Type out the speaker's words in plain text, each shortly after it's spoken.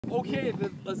Okay,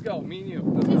 then let's go. Me and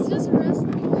you. It's just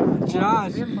wrestling.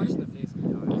 Josh. You're punching the face.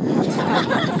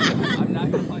 I'm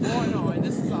not gonna punch. Oh no,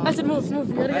 this is awesome. I said move.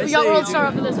 We got World Star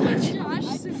up in this bitch. Josh,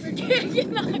 super kick.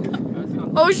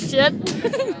 Oh shit.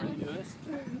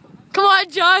 Come on,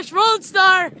 Josh. World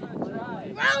Star.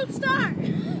 World Star.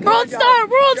 World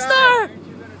Star.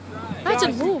 That's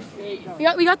a move.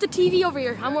 We got the TV over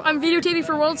here. I'm videotaping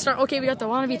for World Star. Okay, we got the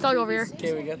wannabe thug over here.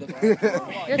 Okay, we got the.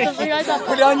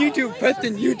 Put it on YouTube.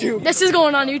 Preston, YouTube. This is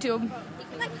going on YouTube.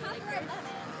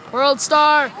 World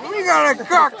Star. We got a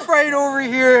cockfight over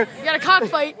here. We got a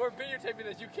cockfight. We're videotaping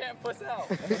this. You can't puss out.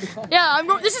 Yeah,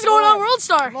 this is going on World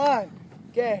Star. Come on.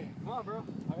 Okay. Come on, bro.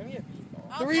 I'm gonna get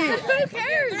Three. Who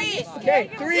cares?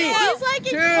 Okay, 3, He's like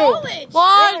in 2, college.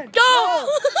 1, go!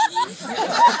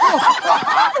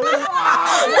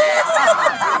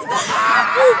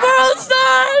 World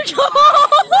Star, go!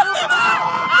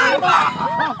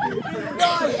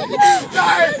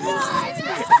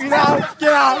 Get out,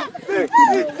 get out.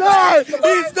 He's done.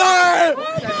 He's done.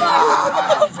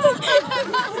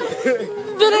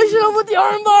 Finish it up with the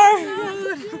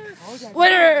armbar.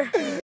 Winner.